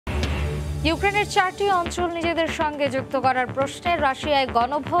ইউক্রেনের 4টি অঞ্চল নিজেদের সঙ্গে যুক্ত করার প্রশ্নে রাশিয়ায়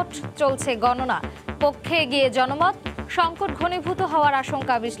গণভোট, চলছে গণনা। পক্ষে এগিয়ে জনমত, সংকট ঘনীভূত হওয়ার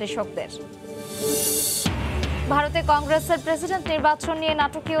আশঙ্কা বিশ্লেষকদের। ভারতে কংগ্রেসের প্রেসিডেন্ট নির্বাচন নিয়ে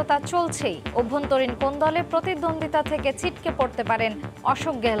নাটকীয়তা চলছেই। অভ্যন্তরীণ কোন্দলে প্রতিদ্বন্দ্বিতা থেকে ছিটকে পড়তে পারেন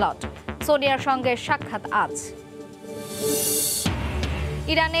অশোক গেহলট। সোনিয়ার সঙ্গে সাক্ষাৎ আজ।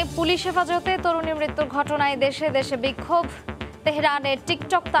 ইরানে পুলিশ হেফাজতে তরুণী মৃত্যুর ঘটনায় দেশে দেশে বিক্ষোভ। তেহরানে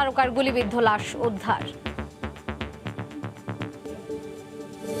টিকটক তারকার গুলিবিদ্ধ লাশ উদ্ধার।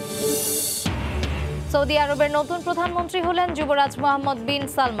 সৌদি আরবের নতুন প্রধানমন্ত্রী হলেন যুবরাজ মোহাম্মদ বিন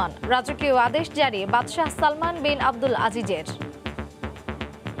সালমান। রাজকীয় আদেশ জারি বাদশাহ সালমান বিন আব্দুল আজিজের।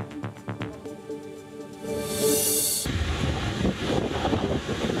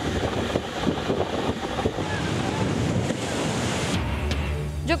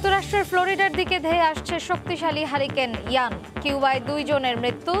 যুক্তরাষ্ট্রের ফ্লোরিডার দিকে ধেয়ে আসছে শক্তিশালী হারিকেন ইয়ান। কিউবায় 2 জনের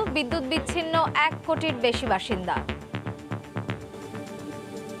মৃত্যু, বিদ্যুৎ বিচ্ছিন্ন 1 কোটির বেশি বাসিন্দা।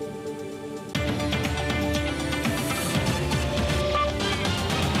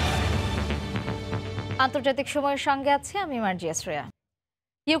 আন্তর্জাতিক সময়ের সঙ্গে আছে আমি মার্জিয়া শ্রেয়া।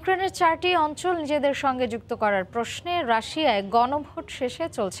 ইউক্রেনের 4টি অঞ্চল নিজেদের সঙ্গে যুক্ত করার প্রশ্নে রাশিয়ায় গণভোট শেষে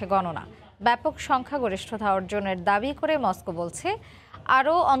চলছে গণনা। ব্যাপক সংখ্যাগরিষ্ঠতা অর্জনের দাবি করে মস্কো বলছে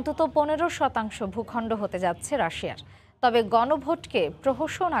আরও অন্তত 15% ভূখণ্ড হতে যাচ্ছে রাশিয়ার। তবে গণভোটকে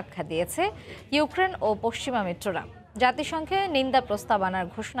প্রহসন আখ্যা দিয়েছে ইউক্রেন ও পশ্চিমা মিত্ররা। জাতিসংঘে নিন্দা প্রস্তাব আনার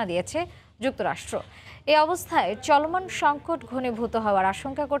ঘোষণা দিয়েছে যুক্তরাষ্ট্র। এই অবস্থায় চলমান সংকট ঘনীভূত হওয়ার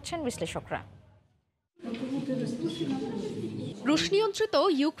আশঙ্কা করছেন বিশ্লেষকরা। রুশ নিয়ন্ত্রিত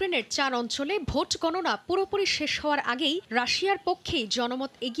ইউক্রেনের 4 অঞ্চলে ভোট গণনা পুরোপুরি শেষ হওয়ার আগেই রাশিয়ার পক্ষেই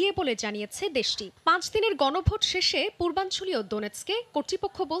জনমত এগিয়ে বলে জানিয়েছে দেশটি। 5 দিনের গণভোট শেষে পূর্বাঞ্চলীয় দোনেৎস্কে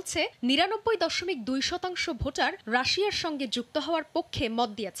কর্তৃপক্ষ বলছে 99.2% ভোটার রাশিয়ার সঙ্গে যুক্ত হওয়ার পক্ষে মত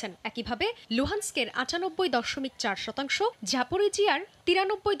দিয়েছেন। একইভাবে লুহান্স্কের 98.4%, জাপোরিজিয়ার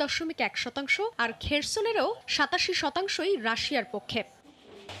 93.1% আর খেরসনেরও 87%ই রাশিয়ার পক্ষে।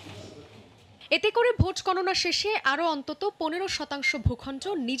 এতে করে ভোট গণনা শেষে আরও অন্তত 15% ভূখণ্ড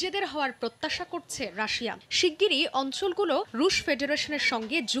নিজেদের হওয়ার প্রত্যাশা করছে রাশিয়া। শিগগিরই অঞ্চলগুলো রুশ ফেডারেশনের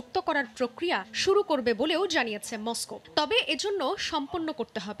সঙ্গে যুক্ত করার প্রক্রিয়া শুরু করবে বলেও জানিয়েছে মস্কো। তবে এজন্য সম্পন্ন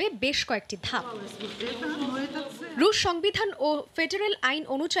করতে হবে বেশ কয়েকটি ধাপ। রুশ সংবিধান ও ফেডারেল আইন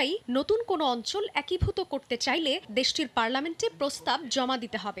অনুযায়ী নতুন কোনো অঞ্চল একীভূত করতে চাইলে দেশটির পার্লামেন্টে প্রস্তাব জমা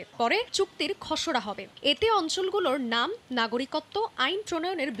দিতে হবে। পরে চুক্তির খসড়া হবে। এতে অঞ্চলগুলোর নাম, নাগরিকত্ব, আইন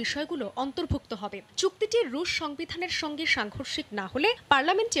প্রণয়নের বিষয়গুলো অন্তর্ভুক্ত হবে। চুক্তিটি রুশ সংবিধানের সঙ্গে সাংঘর্ষিক না হলে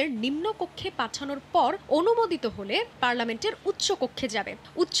পার্লামেন্টের নিম্ন কক্ষে পাঠানোর পর অনুমোদিত হলে পার্লামেন্টের উচ্চ কক্ষে যাবে।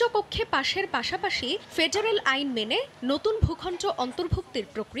 উচ্চ কক্ষে পাশের পাশাপাশি ফেডারেল আইন মেনে নতুন ভূখণ্ড অন্তর্ভুক্তির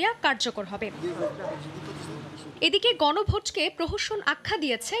প্রক্রিয়া কার্যকর হবে। এদিকে গণভোটকে প্রহসন আখ্যা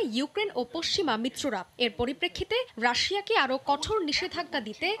দিয়েছে ইউক্রেন ও পশ্চিমা মিত্ররা। এর পরিপ্রেক্ষিতে রাশিয়াকে আরও কঠোর নিষেধাজ্ঞা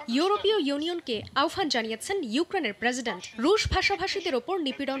দিতে ইউরোপীয় ইউনিয়নকে আহ্বান জানিয়েছেন ইউক্রেনের প্রেসিডেন্ট। রুশ ভাষাভাষীদের ওপর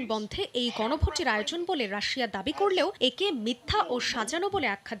নিপীড়ন বন্ধে এই গণভোটের আয়োজন বলে রাশিয়া দাবি করলেও একে মিথ্যা ও সাজানো বলে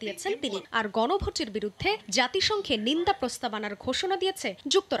আখ্যা দিয়েছেন তিনি। আর গণভোটের বিরুদ্ধে জাতিসংঘে নিন্দা প্রস্তাব আনার ঘোষণা দিয়েছে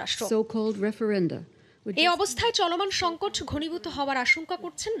যুক্তরাষ্ট্র। এই অবস্থায় চলমান সংকট ঘনীভূত হওয়ার আশঙ্কা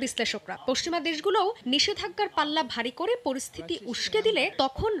করছেন বিশ্লেষকরা। পশ্চিমা দেশগুলোও নিষেধাজ্ঞার পাল্লা ভারী করে পরিস্থিতি উস্কে দিলে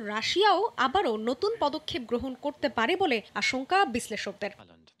তখন রাশিয়াও আবারও নতুন পদক্ষেপ গ্রহণ করতে পারে বলে আশঙ্কা বিশ্লেষকদের।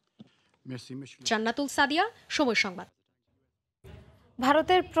 জান্নাতুল সাদিয়া, সময় সংবাদ।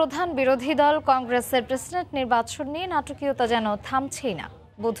 ভারতের প্রধান বিরোধী দল কংগ্রেসের প্রেসিডেন্ট নির্বাচন নিয়ে নাটকীয়তা যেন থামছেই না।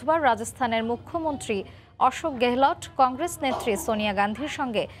 বুধবার রাজস্থানের মুখ্যমন্ত্রী অশোক গেহলট কংগ্রেস নেত্রী সোনিয়া গান্ধীর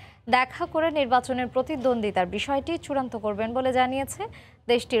সঙ্গে দেখা করে নির্বাচনের প্রতিদ্বন্দ্বিতার বিষয়টি চূড়ান্ত করবেন বলে জানিয়েছে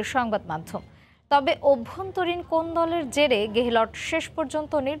দেশটির সংবাদ মাধ্যম। তবে অভ্যন্তরীণ কোন দলের জেরে গেহলট শেষ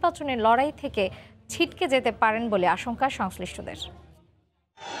পর্যন্ত নির্বাচনের লড়াই থেকে ছিটকে যেতে পারেন বলে আশঙ্কা সংশ্লিষ্টদের।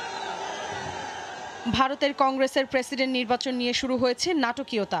 ভারতের কংগ্রেসের প্রেসিডেন্ট নির্বাচন নিয়ে শুরু হয়েছে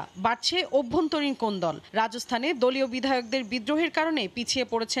নাটকীয়তা, বাড়ছে অভ্যন্তরীণ কোন্দল। রাজস্থানে দলীয় বিধায়কদের বিদ্রোহের কারণে পিছিয়ে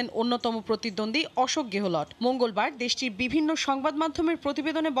পড়েছেন অন্যতম প্রতিদ্বন্দ্বী অশোক গেহলট। মঙ্গলবার দেশটির বিভিন্ন সংবাদ মাধ্যমের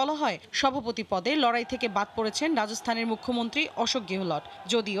প্রতিবেদনে বলা হয়, সভাপতি পদে লড়াই থেকে বাদ পড়েছেন রাজস্থানের মুখ্যমন্ত্রী অশোক গেহলট।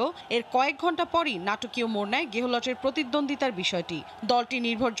 যদিও এর কয়েক ঘন্টা পরই নাটকীয় মোড় নেয় গেহলটের প্রতিদ্বন্দ্বিতার বিষয়টি। দলটি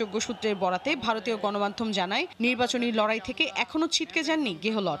নির্ভরযোগ্য সূত্রের বরাতে ভারতীয় গণমাধ্যম জানায়, নির্বাচনী লড়াই থেকে এখনো ছিটকে যাননি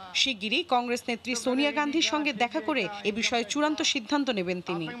গেহলট। শিগগিরই কংগ্রেস নেত্রী সোনিয়া গান্ধীর সঙ্গে দেখা করে এ বিষয়ে চূড়ান্ত সিদ্ধান্ত নেবেন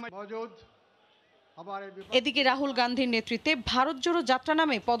তিনি। এদিকে রাহুল গান্ধীর নেতৃত্বে ভারত জোড়ো যাত্রা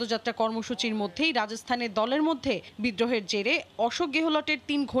নামে পদযাত্রা কর্মসূচির মধ্যেই রাজস্থানের দলের মধ্যে বিদ্রোহের জেরে অশোক গেহলটের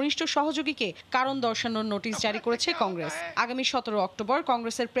 3 ঘনিষ্ঠ সহযোগীকে কারণ দর্শানোর নোটিশ জারি করেছে কংগ্রেস। আগামী 17 অক্টোবর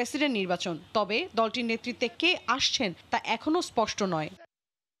কংগ্রেসের প্রেসিডেন্ট নির্বাচন। তবে দলটির নেতৃত্বে কে আসছেন তা এখনো স্পষ্ট নয়।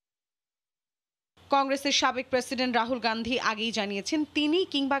 কংগ্রেসের সাবেক প্রেসিডেন্ট রাহুল গান্ধী আগেই জানিয়েছেন তিনি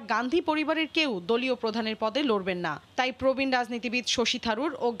কিংবা গান্ধী পরিবারের কেউ দলীয় প্রধানের পদে লড়বেন না। তাই প্রবীণ রাজনীতিবিদ শশী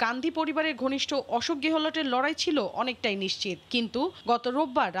থারুর ও গান্ধী পরিবারের ঘনিষ্ঠ অশোক গেহলটের লড়াই ছিল অনেকটাই নিশ্চিত। কিন্তু গত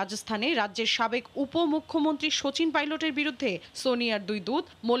রোববার রাজস্থানে রাজ্যের সাবেক উপমুখ্যমন্ত্রী শচীন পাইলটের বিরুদ্ধে সোনিয়ার দুই দূত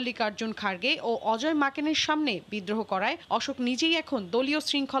মল্লিকার্জুন খার্গে ও অজয় মাকেনের সামনে বিদ্রোহ করায় অশোক নিজেই এখন দলীয়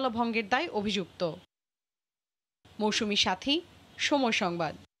শৃঙ্খলা ভঙ্গের দায়ে অভিযুক্ত। মৌসুমী সাথী, সময়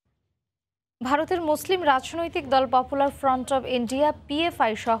সংবাদ। ভারতের মুসলিম রাজনৈতিক দল popular front of India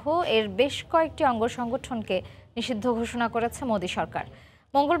PFI সহ এর বেশ কয়েকটি অঙ্গ সংগঠনকে নিষিদ্ধ ঘোষণা করেছে মোদী সরকার।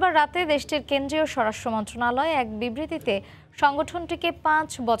 মঙ্গলবার রাতে দেশটির কেন্দ্রীয় স্বরাষ্ট্র মন্ত্রণালয় এক বিবৃতিতে সংগঠনটিকে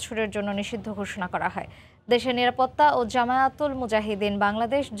 5 বছরের জন্য নিষিদ্ধ ঘোষণা করা হয়। দেশের নিরাপত্তা ও জামায়াতুল মুজাহিদিন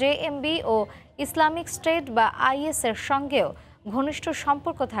বাংলাদেশ জেএমবি ও ইসলামিক স্টেট বা আইএস এর সঙ্গেও ঘনিষ্ঠ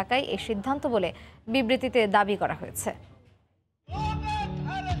সম্পর্ক থাকায় এই সিদ্ধান্ত বলে বিবৃতিতে দাবি করা হয়েছে।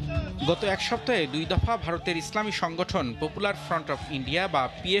 গত এক সপ্তাহে 2 দফা ভারতের ইসলামী সংগঠন পপুলার ফ্রন্ট অফ ইন্ডিয়া বা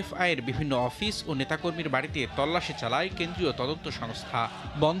পিএফআই এর বিভিন্ন অফিস ও নেতাকর্মীর বাড়িতে তল্লাশি চালায় কেন্দ্রীয় তদন্ত সংস্থা।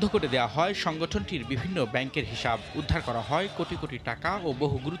 বন্ধ করে দেওয়া হয় সংগঠনটির বিভিন্ন ব্যাংকের হিসাব, উদ্ধার করা হয় কোটি কোটি টাকা ও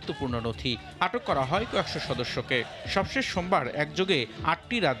বহু গুরুত্বপূর্ণ নথি, আটক করা হয় কয়েকশো সদস্যকে। সবশেষ সোমবার একযোগে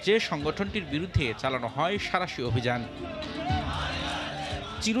 8টি রাজ্যে সংগঠনটির বিরুদ্ধে চালানো হয় সাঁড়াশি অভিযান।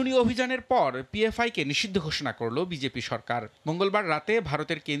 চিরুনি অভিযানের পর পিএফআইকে নিষিদ্ধ ঘোষণা করল বিজেপি সরকার। মঙ্গলবার রাতে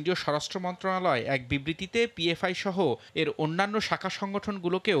ভারতের কেন্দ্রীয় স্বরাষ্ট্র মন্ত্রণালয় এক বিবৃতিতে পিএফআই সহ এর অন্যান্য শাখা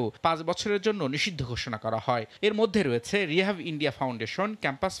সংগঠনগুলোকেও 5 বছরের জন্য নিষিদ্ধ ঘোষণা করা হয়। এর মধ্যে রয়েছে রিহ্যাভ India foundation,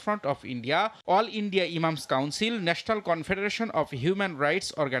 campus front of India, all India ইমামস council, national confederation of human Rights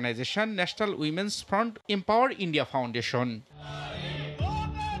Organization, national women's front, empower India foundation.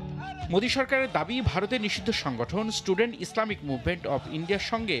 Modi সরকারের দাবি, ভারতের নিষিদ্ধ সংগঠন স্টুডেন্ট ইসলামিক মুভমেন্ট অফ ইন্ডিয়ার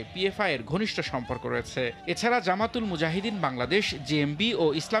সঙ্গে পিএফআই এর ঘনিষ্ঠ সম্পর্ক রয়েছে। এছাড়া জামাতুল মুজাহিদিন বাংলাদেশ জেএমবি ও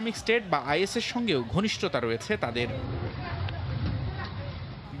ইসলামিক স্টেট বা আইএস এর সঙ্গেও ঘনিষ্ঠতা রয়েছে তাদের।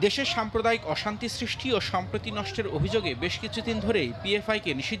 দেশের সাম্প্রদায়িক অশান্তি সৃষ্টি ও সম্প্রীতি নষ্টের অভিযোগে বেশ কিছুদিন ধরেই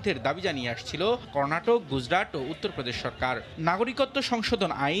পিএফআইকে নিষিদ্ধের দাবি জানিয়ে আসছিল কর্ণাটক, গুজরাট ও উত্তরপ্রদেশ সরকার। নাগরিকত্ব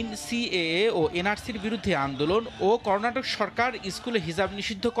সংশোধন আইন, সিএএ ও এনআরসির বিরুদ্ধে আন্দোলন ও কর্ণাটক সরকার স্কুলে হিজাব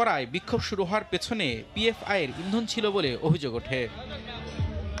নিষিদ্ধ করায় বিক্ষোভ শুরু হওয়ার পেছনে পিএফআই এর ইন্ধন ছিল বলে অভিযোগ ওঠে।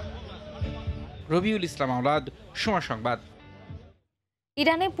 রবিউল ইসলাম আওলাদ, সময় সংবাদ।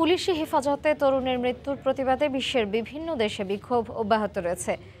 ইরানে পুলিশি হেফাজতে তরুণের মৃত্যুর প্রতিবাদে বিশ্বের বিভিন্ন দেশে বিক্ষোভ অব্যাহত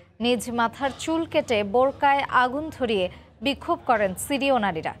রয়েছে। নিজ মাথার চুল কেটে বোরকায় আগুন ধরিয়ে বিক্ষোভ করেন সিরীয়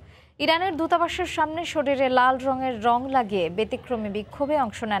নারীরা। ইরানের দূতাবাসের সামনে শরীরে লাল রঙের রং লাগিয়ে ব্যতিক্রমী বিক্ষোভে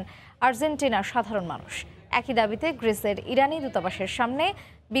অংশ নেন আর্জেন্টিনার সাধারণ মানুষ। একই দাবিতে গ্রিসের ইরানি দূতাবাসের সামনে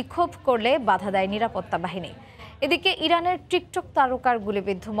বিক্ষোভ করলে বাধা দেয় নিরাপত্তা বাহিনী। এদিকে ইরানের টিকটক তারকার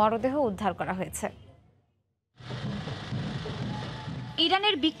গুলিবিদ্ধ মরদেহ উদ্ধার করা হয়েছে।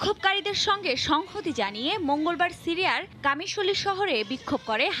 ইরানের বিক্ষোভকারীদের সঙ্গে সংহতি জানিয়ে মঙ্গলবার সিরিয়ার কামিশলি শহরে বিক্ষোভ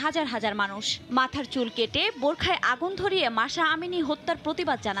করে হাজার হাজার মানুষ। মাথার চুল কেটে বোরখায় আগুন ধরিয়ে মাশা আমিনি হত্যার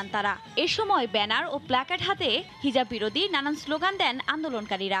প্রতিবাদ জানান তারা। এ সময় ব্যানার ও প্ল্যাকার্ড হাতে হিজাব বিরোধী নানান স্লোগান দেন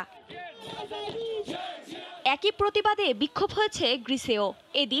আন্দোলনকারীরা। একই প্রতিবাদে বিক্ষোভ হয়েছে গ্রিসেও।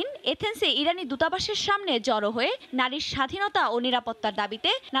 এদিন এথেন্সে ইরানি দূতাবাসের সামনে জড়ো হয়ে নারীর স্বাধীনতা ও নিরাপত্তার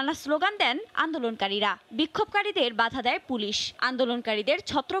দাবিতে নানা স্লোগান দেন আন্দোলনকারীরা। বিক্ষোভকারীদের বাধা দেয় পুলিশ। আন্দোলনকারীদের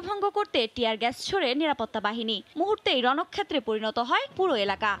ছত্রভঙ্গ করতে টিয়ার গ্যাস ছোড়ে নিরাপত্তা বাহিনী। মুহূর্তেই রণক্ষেত্রে পরিণত হয় পুরো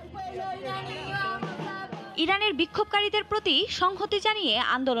এলাকা। ইরানের বিক্ষোভকারীদের প্রতি সংহতি জানিয়ে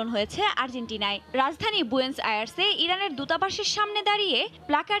আন্দোলন হয়েছে আর্জেন্টিনায়। রাজধানী বুয়েন্স আয়ার্সে ইরানের দূতাবাসের সামনে দাঁড়িয়ে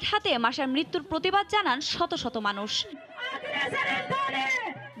প্ল্যাকার্ড হাতে মাশার মৃত্যুর প্রতিবাদ জানান শত শত মানুষ।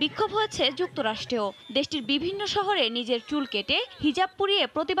 বিক্ষোভ হয়েছে যুক্তরাষ্ট্রেও। দেশটির বিভিন্ন শহরে নিজের চুল কেটে হিজাব পরিয়ে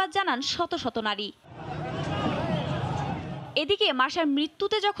প্রতিবাদ জানান শত শত নারী। এদিকে মাশার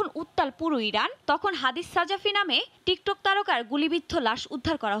মৃত্যুতে যখন উত্তাল পুরো ইরান, তখন হাদিস সাজাফি নামে টিকটক তারকার গুলিবিদ্ধ লাশ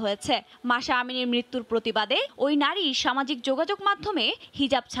উদ্ধার করা হয়েছে। মাশা আমিনের মৃত্যুর প্রতিবাদে ওই নারী সামাজিক যোগাযোগ মাধ্যমে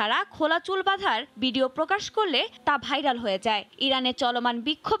হিজাব ছাড়া খোলা চুল বাঁধার ভিডিও প্রকাশ করলে তা ভাইরাল হয়ে যায়। ইরানের চলমান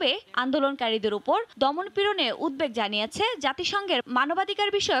বিক্ষোভে আন্দোলনকারীদের উপর দমনপীড়নে উদ্বেগ জানিয়েছে জাতিসংঘের মানবাধিকার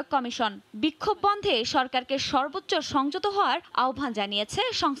বিষয়ক কমিশন। বিক্ষোভ বন্ধে সরকারকে সর্বোচ্চ সংযত হওয়ার আহ্বান জানিয়েছে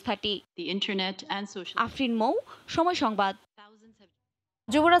সংস্থাটি। আফরিন মৌ, সময় সংবাদ।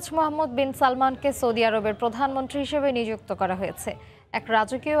 যুবরাজ মোহাম্মদ বিন সালমানকে সৌদি আরবের প্রধানমন্ত্রী হিসেবে নিযুক্ত করা হয়েছে। এক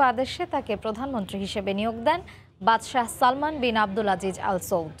রাজকীয় আদেশে তাকে প্রধানমন্ত্রী হিসেবে নিয়োগ দেন বাদশাহ সালমান বিন আব্দুল আজিজ আল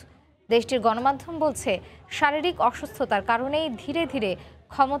সৌদ। দেশটির গণমাধ্যম বলছে, শারীরিক অসুস্থতার কারণেই ধীরে ধীরে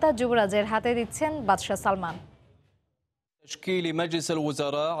ক্ষমতা যুবরাজের হাতে দিচ্ছেন বাদশাহ সালমান।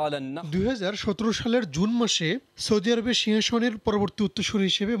 2017 সালের জুন মাসে সৌদি আরবের সিংহাসনের পরবর্তী উত্তরসূরি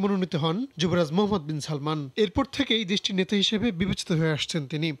হিসেবে মনোনীত হন যুবরাজ মোহাম্মদ বিন সালমান। এরপর থেকেই দেশটির নেতা হিসেবে বিবেচিত হয়ে আসছেন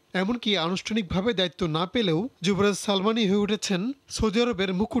তিনি। এমনকি আনুষ্ঠানিকভাবে দায়িত্ব না পেলেও যুবরাজ সালমানই হয়ে উঠেছেন সৌদি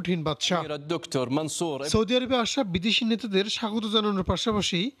আরবের মুকুটহীন বাদশাহ। সৌদি আরবে আসা বিদেশি নেতাদের স্বাগত জানানোর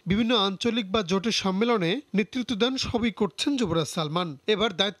পাশাপাশি বিভিন্ন আঞ্চলিক বা জোটের সম্মেলনে নেতৃত্ব দান সবই করছেন যুবরাজ সালমান।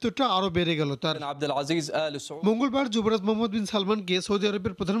 এবার দায়িত্বটা আরো বেড়ে গেল তার। মঙ্গলবার যুবরাজ মোহাম্মদ বিন সালমানকে সৌদি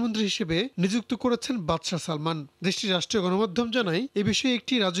আরবের প্রধানমন্ত্রী হিসেবে নিযুক্ত করেছেন বাদশাহ সালমান। দেশটির রাষ্ট্রীয় গণমাধ্যম জানায় এ বিষয়ে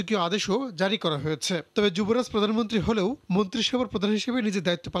একটি রাজকীয় আদেশও জারি করা হয়েছে। তবে যুবরাজ প্রধানমন্ত্রী হলেও মন্ত্রিসভার প্রধান হিসেবে নিজের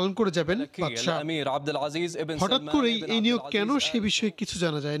দায়িত্ব পালন করে যাবেন বাদশাহ। হঠাৎ করেই এই নিয়োগ কেন সে বিষয়ে কিছু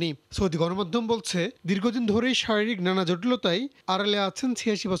জানা যায়নি। সৌদি গণমাধ্যম বলছে দীর্ঘদিন ধরেই শারীরিক নানা জটিলতায় আড়ালে আছেন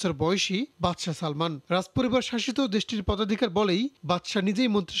 86 বছর বয়সী বাদশাহ সালমান। রাজপরিবার শাসিত দেশটির পদাধিকার বলেই বাদশাহ নিজেই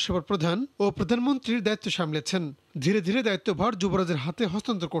মন্ত্রিসভার প্রধান ও প্রধানমন্ত্রীর দায়িত্ব সামলেছেন। ধীরে ধীরে দায়িত্বভার যুবরাজের হাতে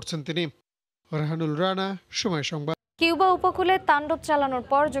হস্তান্তর করছেন তিনি। রাহানুল রানা, সময় সংবাদ। কিউবা উপকূলে তাণ্ডব চালানোর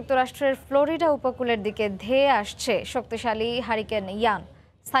পর যুক্তরাষ্ট্রের ফ্লোরিডা উপকূলের দিকে ধেয়ে আসছে শক্তিশালী হারিকেন ইয়ান।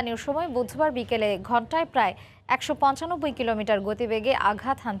 স্থানীয় সময় বুধবার বিকেলে ঘন্টায় প্রায় 195 কিলোমিটার গতিবেগে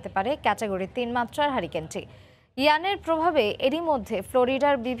আঘাত হানতে পারে ক্যাটাগরি 3 মাত্রার হারিকেনটি। ইয়ানের প্রভাবে এরই মধ্যে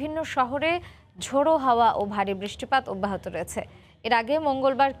ফ্লোরিডার বিভিন্ন শহরে ঝোড়ো হাওয়া ও ভারী বৃষ্টিপাত অব্যাহত রয়েছে। এর আগে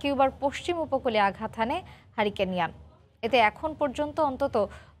মঙ্গলবার কিউবার পশ্চিম উপকূলে আঘাত হানে হারিকেন ইয়ান। এতে এখন পর্যন্ত অন্তত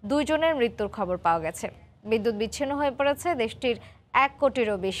 2 জনের মৃত্যুর খবর পাওয়া গেছে। বিদ্যুৎ বিচ্ছিন্ন হয়ে পড়েছে দেশটির 1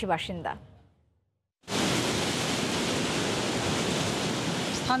 কোটিরও বেশি বাসিন্দা।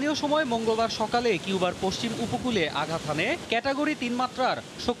 স্থানীয় সময় মঙ্গলবার সকালে কিউবার পশ্চিম উপকূলে আঘাত হানে ক্যাটাগরি 3 মাত্রার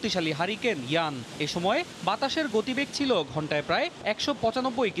শক্তিশালী হারিকেন ইয়ান। এ সময় বাতাসের গতিবেগ ছিল ঘন্টায় প্রায়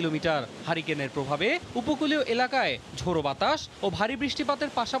 195 কিলোমিটার। হারিকেনের প্রভাবে উপকূলীয় এলাকায় ঝোড়ো বাতাস ও ভারী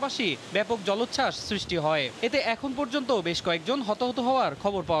বৃষ্টিপাতের পাশাপাশি ব্যাপক জলোচ্ছ্বাস সৃষ্টি হয়। এতে এখন পর্যন্ত বেশ কয়েকজন হতাহত হওয়ার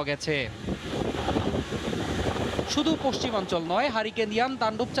খবর পাওয়া গেছে। শুধু পশ্চিমাঞ্চল নয়, হারিকেন ইয়ান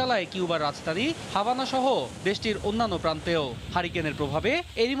তাণ্ডব চালায় কিউবার রাজধানী হাভানা সহ দেশটির অন্যান্য প্রান্তেও। হারিকেনের প্রভাবে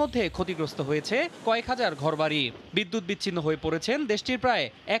এরই মধ্যে ক্ষতিগ্রস্ত হয়েছে কয়েক হাজার ঘরবাড়ি। বিদ্যুৎ বিচ্ছিন্ন হয়ে পড়েছেন দেশটির প্রায়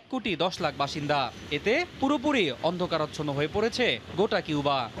 1 কোটি 10 লাখ বাসিন্দা। এতে পুরোপুরি অন্ধকারাচ্ছন্ন হয়ে পড়েছে গোটা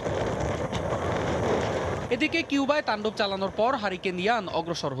কিউবা। এদিকে কিউবায় তাণ্ডব চালানোর পর হারিকেন ইয়ান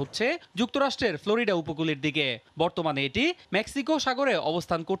অগ্রসর হচ্ছে যুক্তরাষ্ট্রের ফ্লোরিডা উপকূলের দিকে। বর্তমানে এটি মেক্সিকো সাগরে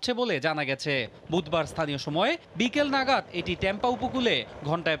অবস্থান করছে বলে জানা গেছে। বুধবার স্থানীয় সময় বিকেল নাগাদ এটি ট্যাম্পা উপকূলে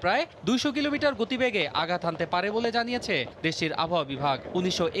ঘন্টায় প্রায় 200 কিলোমিটার গতিবেগে আঘাত হানতে পারে বলে জানিয়েছে দেশটির আবহাওয়া বিভাগ।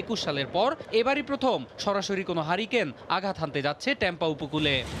 1921 সালের পর এবারই প্রথম সরাসরি কোনো হারিকেন আঘাত হানতে যাচ্ছে ট্যাম্পা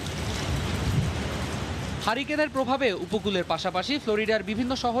উপকূলে। হারিকেনের প্রভাবে উপকূলের পাশাপাশি ফ্লোরিডার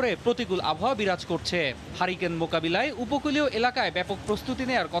বিভিন্ন শহরে প্রতিকূল আবহাওয়া বিরাজ করছে। হারিকেন মোকাবিলায় উপকূলীয় এলাকায় ব্যাপক প্রস্তুতি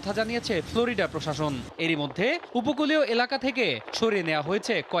নেওয়ার কথা জানিয়েছে ফ্লোরিডা প্রশাসন। এরই মধ্যে উপকূলীয় এলাকা থেকে সরিয়ে নেওয়া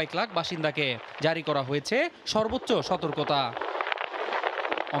হয়েছে কয়েক লাখ বাসিন্দাকে। জারি করা হয়েছে সর্বোচ্চ সতর্কতা।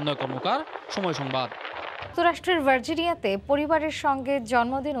 অন্যয় কর্মকার, সময় সংবাদ। যুক্তরাষ্ট্রের ভার্জিনিয়াতে পরিবারের সঙ্গে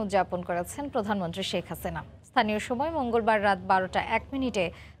জন্মদিন উদযাপন করেছেন প্রধানমন্ত্রী শেখ হাসিনা। স্থানীয় সময় মঙ্গলবার রাত 12টা 1 মিনিটে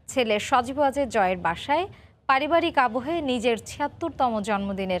ছেলে সজীব ওয়াজেদ জয়ের বাসায় পারিবারিক আবহে নিজের 76তম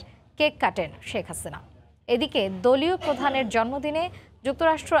জন্মদিনের কেক কাটেন শেখ হাসিনা। এদিকে দলীয় প্রধানের জন্মদিনে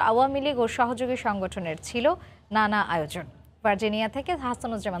যুক্তরাষ্ট্র আওয়ামী লীগ ও সহযোগী সংগঠনের ছিল নানা আয়োজন। ভার্জিনিয়া থেকে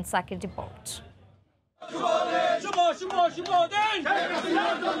হাসানুজ্জামান সাকির রিপোর্ট।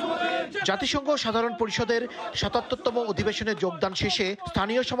 জাতিসংঘ সাধারণ পরিষদের 77তম অধিবেশনে যোগদান শেষে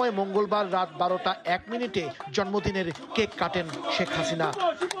স্থানীয় সময় মঙ্গলবার রাত 12টা 1 মিনিটে জন্মদিনের কেক কাটেন শেখ হাসিনা।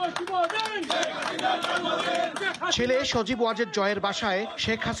 ছেলে সজীব ওয়াজেদ জয়ের বাসায়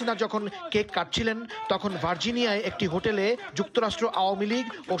শেখ হাসিনা যখন কেক কাটছিলেন তখন ভার্জিনিয়ায় একটি হোটেলে যুক্তরাষ্ট্র আওয়ামী লীগ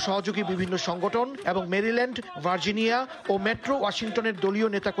ও সহযোগী বিভিন্ন সংগঠন এবং মেরিল্যান্ড, ভার্জিনিয়া ও মেট্রো ওয়াশিংটনের দলীয়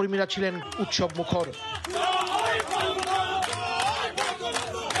নেতাকর্মীরা ছিলেন উৎসব মুখর।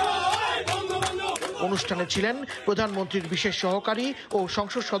 অনুষ্ঠানে ছিলেন প্রধানমন্ত্রীর বিশেষ সহকারী ও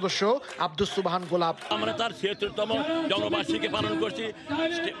সংসদ সদস্য আব্দুস সুবহান গোলাপ। আমরা তার 76তম জন্মবার্ষিকী পালন করছি।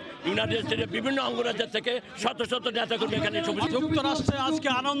 ইউনাইটেড স্টেটের বিভিন্ন অঙ্গরাজ্য থেকে শত শত নেতাকর্মী এখানে। যুক্তরাষ্ট্রে আজকে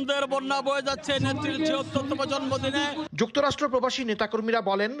আনন্দের বন্যা বয়ে যাচ্ছে নেত্রীর 76তম জন্মদিনে। যুক্তরাষ্ট্র প্রবাসী নেতাকর্মীরা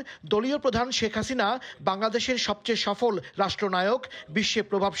বলেন, দলীয় প্রধান শেখ হাসিনা বাংলাদেশের সবচেয়ে সফল রাষ্ট্রনায়ক, বিশ্বে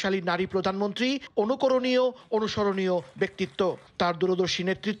প্রভাবশালী নারী প্রধানমন্ত্রী, অনুকরণীয় অনুসরণীয় ব্যক্তিত্ব। তার দূরদর্শী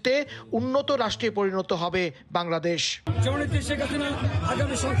নেতৃত্বে উন্নত রাষ্ট্রে পরিণত পরিণত হবে বাংলাদেশ। শেখ হাসিনা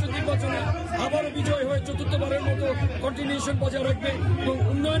আগামী সংসদ নির্বাচনে আবারও বিজয় হয়ে চতুর্থবারের মতো কন্টিনিউশন বজায় রাখবে এবং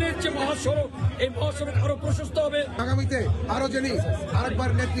উন্নয়নের যে মহাসড়ক, এই মহাসড়ক আরো প্রশস্ত হবে। আগামীতে আরো যিনি আরেকবার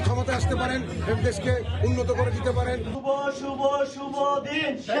নেত্রী ক্ষমতায় আসতে পারেন, দেশকে উন্নত করে দিতে পারেন।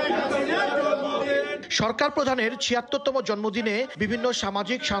 সরকার প্রধানের ৭৬তম জন্মদিনে বিভিন্ন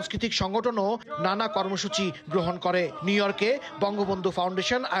সামাজিক সাংস্কৃতিক সংগঠনও নানা কর্মসূচি গ্রহণ করে। নিউ ইয়র্কে বঙ্গবন্ধু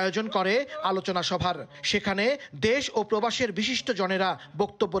ফাউন্ডেশন আয়োজন করে আলোচনা সভার। সেখানে দেশ ও প্রবাসের বিশিষ্ট জনেরা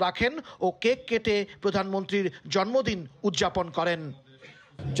বক্তব্য রাখেন ও কেক কেটে প্রধানমন্ত্রীর জন্মদিন উদযাপন করেন।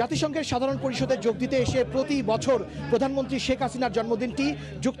 জাতিসংঘের সাধারণ পরিষদে যোগ দিতে এসে প্রতি বছর প্রধানমন্ত্রী শেখ হাসিনার জন্মদিনটি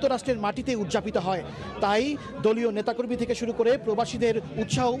যুক্তরাষ্ট্রের মাটিতে উদযাপিত হয়। তাই দলীয় নেতাকর্মী থেকে শুরু করে প্রবাসীদের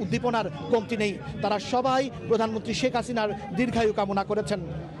উৎসাহ উদ্দীপনার কমতি নেই। তারা সবাই প্রধানমন্ত্রী শেখ হাসিনার দীর্ঘায়ু কামনা করেছেন।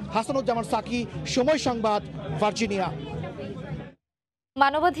 হাসানুজ্জামান সাকি, সময় সংবাদ, ভার্জিনিয়া।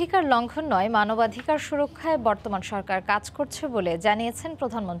 মানবাধিকার লঙ্ঘন নয়, মানবাধিকার সুরক্ষায় বর্তমান সরকার কাজ করছে বলে জানিয়েছেন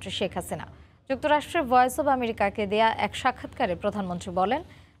প্রধানমন্ত্রী শেখ হাসিনা। যুক্তরাষ্ট্রের ভয়েস অব আমেরিকাকে দেয়া এক সাক্ষাৎকারে প্রধানমন্ত্রী বলেন,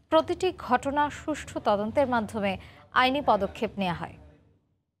 প্রতিটি ঘটনা সুষ্ঠু তদন্তের মাধ্যমে আইনি পদক্ষেপ নেওয়া হয়।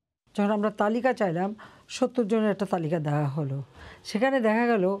 যখন আমরা তালিকা চাইলাম, ৭০ জনের একটা তালিকা দেওয়া হলো। সেখানে দেখা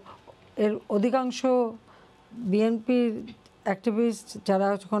গেল এর অধিকাংশ বিএনপির অ্যাক্টিভিস্ট যারা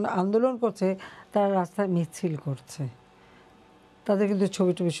যখন আন্দোলন করছে তারা রাস্তায় মিছিল করছে। তাদের কিন্তু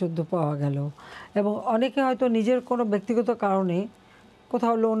ছবি টবি শুদ্ধ পাওয়া গেল। এবং অনেকে হয়তো নিজের কোনো ব্যক্তিগত কারণে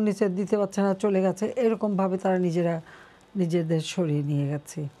কোথাও লোন নিচে দিতে পারছে না, চলে গেছে, এরকমভাবে তারা নিজেদের সরিয়ে নিয়ে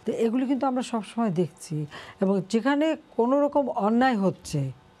গেছে। তো এগুলি কিন্তু আমরা সবসময় দেখছি। এবং যেখানে কোনো রকম অন্যায় হচ্ছে,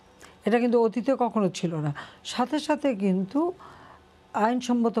 এটা কিন্তু অতীতে কখনো ছিল না, সাথে সাথে কিন্তু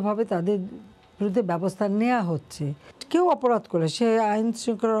আইনসম্মতভাবে তাদের বিরুদ্ধে ব্যবস্থা নেওয়া হচ্ছে। কেউ অপরাধ করে, সে আইন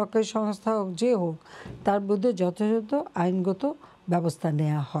শৃঙ্খলা রক্ষাকারী সংস্থা হোক, যে হোক, তার বিরুদ্ধে যথাযথ আইনগত ব্যবস্থা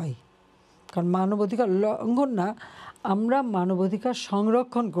নেওয়া হয়। কারণ মানবাধিকার লঙ্ঘন না, আমরা মানবাধিকার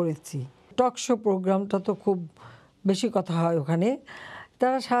সংরক্ষণ করেছি। টকশো প্রোগ্রামটা তো খুব বেশি কথা হয় ওখানে।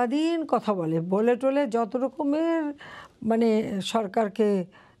 তারা সারাদিন কথা বলে টলে যত রকমের সরকারকে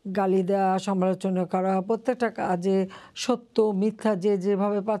গালি দেওয়া, সমালোচনা করা, প্রত্যেকটা কাজে সত্য মিথ্যা যে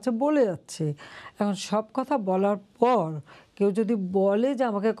যেভাবে পাচ্ছে বলে যাচ্ছে। এখন সব কথা বলার পর কেউ যদি বলে যে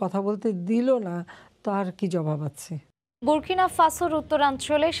আমাকে কথা বলতে দিল না, তার কি জবাব আছে? বুর্কিনা ফাসোর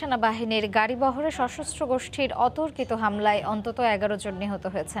উত্তরাঞ্চলে সেনাবাহিনীর গাড়িবহরে সশস্ত্র গোষ্ঠীর অতর্কিত হামলায় অন্তত ১১ জন নিহত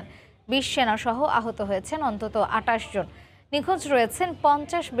হয়েছেন। ২০ সেনাসহ আহত হয়েছেন অন্তত ২৮ জন। নিখোঁজ রয়েছেন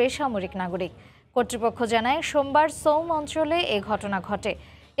 ৫০ বেসামরিক নাগরিক। কর্তৃপক্ষ জানায়, সোমবার সৌম অঞ্চলে এ ঘটনা ঘটে।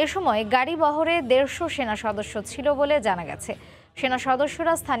 এ সময় গাড়িবহরে ১৫০ সেনা সদস্য ছিল বলে জানা গেছে। সেনা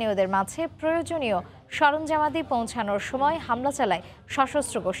সদস্যরা স্থানীয়দের মাঝে প্রয়োজনীয় সরঞ্জামাদি পৌঁছানোর সময় হামলা চালায়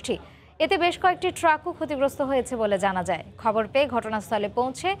সশস্ত্র গোষ্ঠী। এতে বেশ কয়েকটি ট্রাকও ক্ষতিগ্রস্ত হয়েছে বলে জানা যায়। খবর পেয়ে ঘটনাস্থলে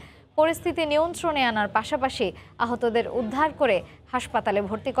পৌঁছে পরিস্থিতি নিয়ন্ত্রণে আনার পাশাপাশি আহতদের উদ্ধার করে হাসপাতালে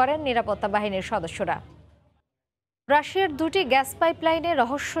ভর্তি করেন নিরাপত্তা বাহিনীর সদস্যরা। রাশিয়ার দুটি গ্যাস পাইপলাইনে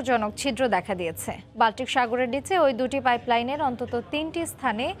রহস্যজনক ছিদ্র দেখা দিয়েছে। বাল্টিক সাগরের নিচে ওই দুটি পাইপলাইনের অন্তত ৩টি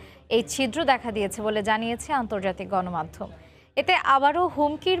স্থানে এই ছিদ্র দেখা দিয়েছে বলে জানিয়েছে আন্তর্জাতিক গণমাধ্যম। এতে আবারও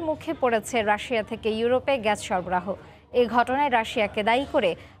হুমকির মুখে পড়েছে রাশিয়া থেকে ইউরোপে গ্যাস সরবরাহ। এই ঘটনায় রাশিয়াকে দায়ী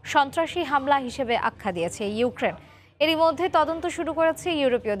করে সন্ত্রাসী হামলা হিসেবে আখ্যা দিয়েছে ইউক্রেন। এরই মধ্যে তদন্ত শুরু করেছে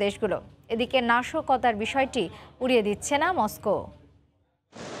ইউরোপীয় দেশগুলো। এদিকে নাশকতার বিষয়টি উড়িয়ে দিচ্ছে না মস্কো।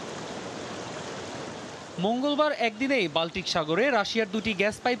 মঙ্গলবার একদিনেই বাল্টিক সাগরে রাশিয়ার দুটি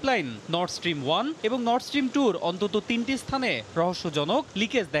গ্যাস পাইপলাইন নর্থ স্ট্রিম 1 এবং নর্থ স্ট্রিম 2-র অন্তত 3টি স্থানে রহস্যজনক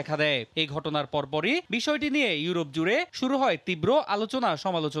লিকেজ দেখা দেয়। এই ঘটনার পরপরই বিষয়টি নিয়ে ইউরোপ জুড়ে শুরু হয় তীব্র আলোচনা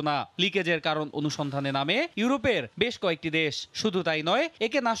সমালোচনা। লিকেজের কারণ অনুসন্ধানে নামে ইউরোপের বেশ কয়েকটি দেশ। শুধু তাই নয়,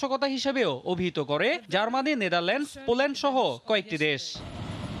 একে নাশকতা হিসেবেও অভিহিত করে জার্মানি, নেদারল্যান্ডস, পোল্যান্ড সহ কয়েকটি দেশ।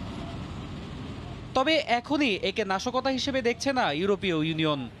 তবে এখনই একে নাশকতা হিসেবে দেখছে না ইউরোপীয়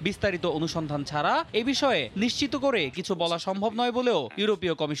ইউনিয়ন। বিস্তারিত অনুসন্ধান ছাড়া এ বিষয়ে নিশ্চিত করে কিছু বলা সম্ভব নয় বলেও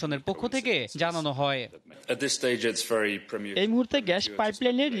ইউরোপীয় কমিশনের পক্ষ থেকে জানানো হয়। এই মুহূর্তে গ্যাস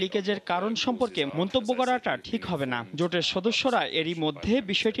পাইপলাইনের লিকেজের কারণ সম্পর্কে মন্তব্য করাটা ঠিক হবে না। জোটের সদস্যরা এরই মধ্যে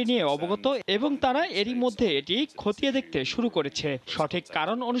বিষয়টি নিয়ে অবগত এবং তারা এরই মধ্যে এটি খতিয়ে দেখতে শুরু করেছে। সঠিক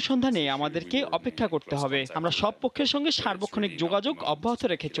কারণ অনুসন্ধানে আমাদেরকে অপেক্ষা করতে হবে। আমরা সব পক্ষের সঙ্গে সার্বক্ষণিক যোগাযোগ অব্যাহত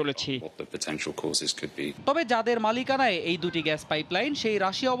রেখে চলেছি। তবে যাদের মালিকানায় এই দুটি গ্যাস পাইপলাইন, সেই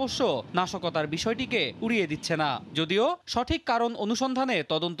রাশিয়া অবশ্য নাশকতার বিষয়টিকে উড়িয়ে দিচ্ছে না। যদিও সঠিক কারণ অনুসন্ধানে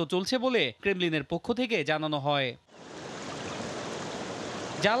তদন্ত চলছে বলে ক্রেমলিনের পক্ষ থেকে জানানো হয়।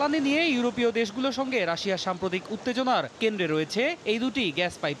 জ্বালানি নিয়ে ইউরোপীয় দেশগুলোর সঙ্গে রাশিয়ার সাম্প্রতিক উত্তেজনার কেন্দ্রে রয়েছে এই দুটি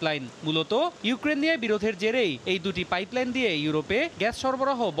গ্যাস পাইপলাইন। মূলত ইউক্রেন নিয়ে বিরোধের জেরেই এই দুটি পাইপলাইন দিয়ে ইউরোপে গ্যাস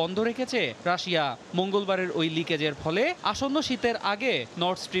সরবরাহ বন্ধ রেখেছে রাশিয়া। মঙ্গলবারের ওই লিকেজের ফলে আসন্ন শীতের আগে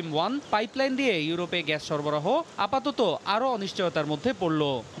নর্থ স্ট্রিম 1 পাইপলাইন দিয়ে ইউরোপে গ্যাস সরবরাহ আপাতত আরও অনিশ্চয়তার মধ্যে পড়ল,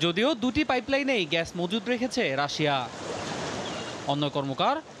 যদিও দুটি পাইপলাইনেই গ্যাস মজুদ রেখেছে রাশিয়া। অন্য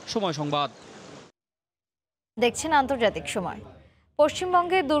কর্মকার, সময় সংবাদ। দেখছেন আন্তর্জাতিক সময়।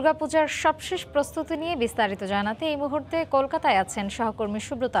 পশ্চিমবঙ্গে দুর্গাপূজার সবশেষ প্রস্তুতি নিয়ে বিস্তারিত জানাতে এই মুহূর্তে কলকাতায় আছেন সহকর্মী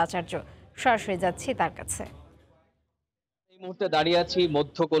সুব্রত আচার্য। সরাসরি যাচ্ছি তার কাছে। এই মুহূর্তে দাঁড়িয়ে আছি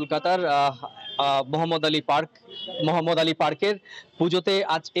মধ্য কলকাতার মোহাম্মদ আলী পার্কের পুজোতে।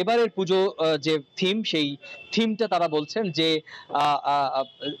 আজ এবারের পুজো যে থিম, সেই থিমটা তারা বলছেন যে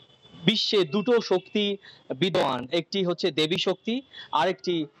বিশ্বে দুটো শক্তি বিদ্যমান, একটি হচ্ছে দেবী শক্তি,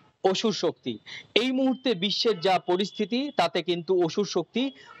 আরেকটি অসুর শক্তি। এই মুহূর্তে বিশ্বের যা পরিস্থিতি তাতে কিন্তু অসুর শক্তি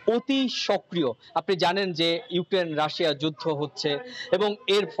অতি সক্রিয়। আপনি জানেন যে ইউক্রেন রাশিয়া যুদ্ধ হচ্ছে এবং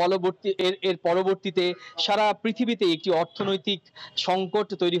এর পরবর্তীতে সারা পৃথিবীতে একটি অর্থনৈতিক সংকট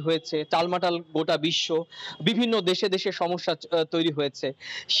তৈরি হয়েছে, টালমাটাল গোটা বিশ্ব, বিভিন্ন দেশে দেশে সমস্যা তৈরি হয়েছে।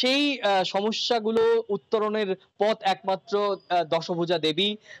 সেই সমস্যাগুলো উত্তরণের পথ একমাত্র দশভুজা দেবী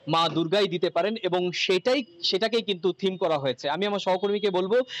মা দুর্গাই দিতে পারেন এবং সেটাকেই কিন্তু থিম করা হয়েছে। আমি আমার সহকর্মীকে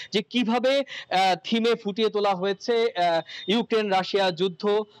বলবো যে কিভাবে থিমে ফুটিয়ে তোলা হয়েছে ইউক্রেন রাশিয়া যুদ্ধ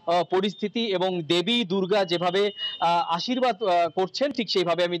পরিস্থিতি এবং দেবী দুর্গা যেভাবে আশীর্বাদ করছেন, ঠিক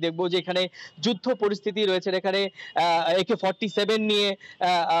সেইভাবে আমি দেখবো যে এখানে যুদ্ধ পরিস্থিতি রয়েছে। এখানে AK-47 নিয়ে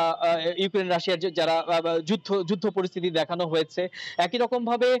ইউক্রেন রাশিয়ার যারা যুদ্ধ পরিস্থিতি দেখানো হয়েছে। একই রকম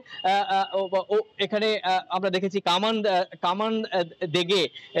ভাবে এখানে আমরা দেখেছি কামান দেগে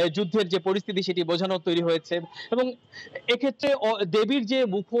যুদ্ধের যে পরিস্থিতি সেটি বোঝানো তৈরি হয়েছে এবং এক্ষেত্রে দেবীর যে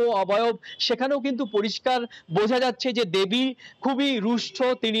মুখ অবয়ব সেখানেও কিন্তু পরিষ্কার বোঝা যাচ্ছে যে দেবী খুবই রুষ্ট।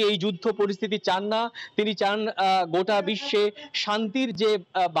 তিনি এই যুদ্ধ পরিস্থিতি চান না, তিনি চান গোটা বিশ্বে শান্তির যে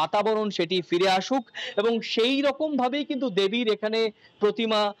বাতাবরণ সেটি ফিরে আসুক এবং সেই রকম ভাবেই কিন্তু দেবীর এখানে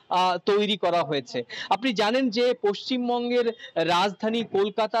প্রতিমা তৈরি করা হয়েছে। আপনি জানেন যে পশ্চিমবঙ্গের রাজধানী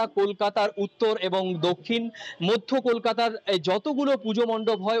কলকাতার উত্তর এবং দক্ষিণ মধ্য কলকাতার যতগুলো পুজো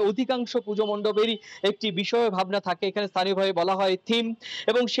মণ্ডপ হয় অধিকাংশ পুজো মণ্ডপেরই একটি বিষয় ভাবনা থাকে, এখানে স্থানীয়ভাবে বলা হয় থিম।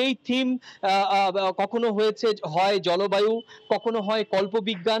 এবং সেই থিম কখনো হয় জলবায়ু, কখনো হয়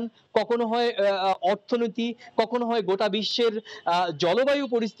কল্পবিজ্ঞান, কখনো হয় অর্থনীতি, কখনো হয় গোটা বিশ্বের জলবায়ু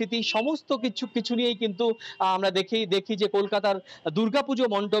পরিস্থিতি। সমস্ত কিছু নিয়েই কিন্তু আমরা দেখি যে কলকাতার দুর্গাপুজো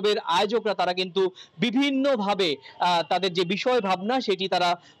মণ্ডপের আয়োজকরা তারা কিন্তু বিভিন্নভাবে তাদের যে বিষয় ভাবনা সেটি তারা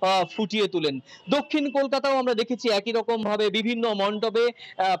ফুটিয়ে তোলেন। দক্ষিণ কলকাতাও আমরা দেখেছি একই রকম ভাবে বিভিন্ন মণ্ডপে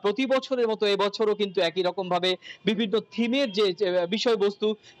প্রতি বছরের মতো এবছরও কিন্তু একই রকম ভাবে বিভিন্ন থিমের যে বিষয়বস্তু,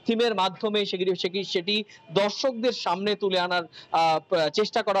 থিমের মাধ্যমে সেটি দর্শকদের সামনে তুলে আনার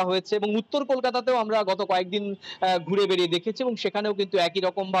চেষ্টা করা হয়েছে। এবং উত্তর কলকাতাতেও আমরা গত কয়েকদিন ঘুরে বেরিয়ে দেখেছি এবং সেখানেও কিন্তু একই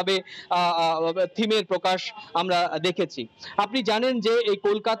রকম ভাবে থিমের প্রকাশ আমরা দেখেছি। আপনি জানেন যে এই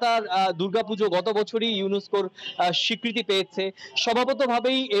কলকাতার দুর্গাপুজো গত বছরই ইউনেস্কোর স্বীকৃতি পেয়েছে।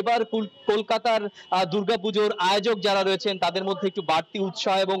 স্বভাবতভাবেই এবার কলকাতার দুর্গাপুজোর আয়োজক যারা রয়েছেন তাদের মধ্যে একটু বাড়তি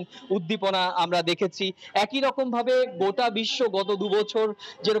উৎসাহ এবং উদ্দীপনা আমরা দেখেছি। একই রকম ভাবে গোটা বিশ্ব গত 2 বছর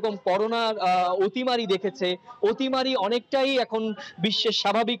যেরকম করোনার অতিমারি দেখেছে, অতিমারি অনেকটাই এখন বিশ্বের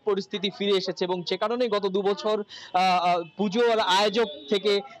স্বাভাবিক পরিস্থিতি ফিরে এসেছে এবং যে কারণে গত 2 বছর পুজোর আয়োজক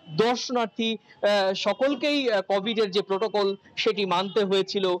থেকে দর্শনার্থী সকলকেই কোভিডের যে প্রোটোকল সেটি মানতে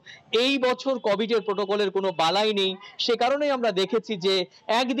হয়েছিল। এই বছর কোভিডের প্রোটোকলের কোনো বালাই নেই। সে কারণেই আমরা দেখেছি যে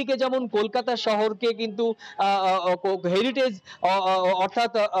একদিকে যেমন কলকাতা শহরকে কিন্তু হেরিটেজ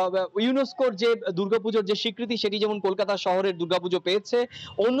অর্থাৎ ইউনেস্কোর যে দুর্গাপুজোর যে স্বীকৃতি সেটি যেমন কলকাতা শহরের দুর্গাপুজো পেয়েছে,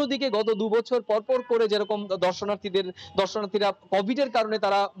 অন্যদিকে গত 2 বছর পরপর করে যেরকম দর্শনার্থীরা কোভিডের কারণে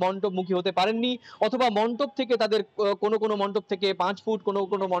তারা মণ্ডপমুখী হতে পারেননি অথবা মণ্ডপ থেকে তাদের কোনো মণ্ডপ থেকে 5 ফুট,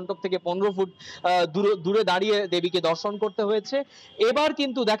 কোনো মণ্ডপ থেকে 15 ফুট দূরে দাঁড়িয়ে দেবীকে দর্শন করতে হয়েছে। এবার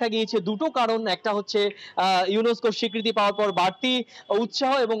কিন্তু দেখা গিয়েছে দুটো কারণ, একটা হচ্ছে ইউনেস্কোর স্বীকৃতি পাওয়ার পর বাড়তি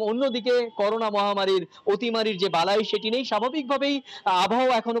উৎসাহ এবং অন্যদিকে করোনা মহামারীর অতিমারির যে বালাই সেটি নেই। স্বাভাবিকভাবেই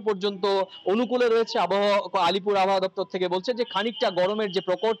আবহাওয়া এখনো পর্যন্ত অনুকূলে রয়েছে। আলিপুর আবহাওয়া দপ্তর থেকে বলছে যে খানিকটা গরমের যে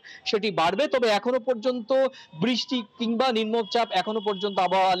প্রকোপ সেটি বাড়বে, তবে এখনো পর্যন্ত বৃষ্টি কিংবা নিম্নচাপ এখনো পর্যন্ত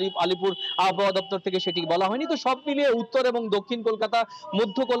আলিপুর আবহাওয়া দপ্তর থেকে সেটি বলা হয়নি। তো সব মিলিয়ে উত্তর এবং দক্ষিণ কলকাতা,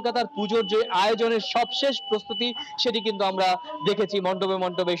 মধ্য কলকাতার পুজোর যে আয়োজনের সবশেষ প্রস্তুতি সেটি কিন্তু আমরা দেখেছি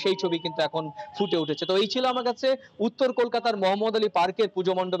মণ্ডপে সেই ছবি কিন্তু এখন ফুটে উঠেছে। তো এই ছিল আমার কাছে উত্তর কলকাতার মোহাম্মদ আলী পার্কের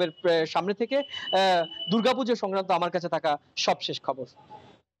পুজো মণ্ডপের সামনে থেকে দুর্গাপুজো সংক্রান্ত আমার কাছে থাকা সবশেষ খবর।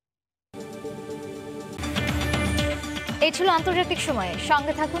 এই ছিল আন্তর্জাতিক সময়ে।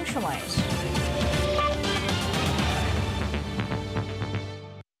 সঙ্গে থাকুন সময়।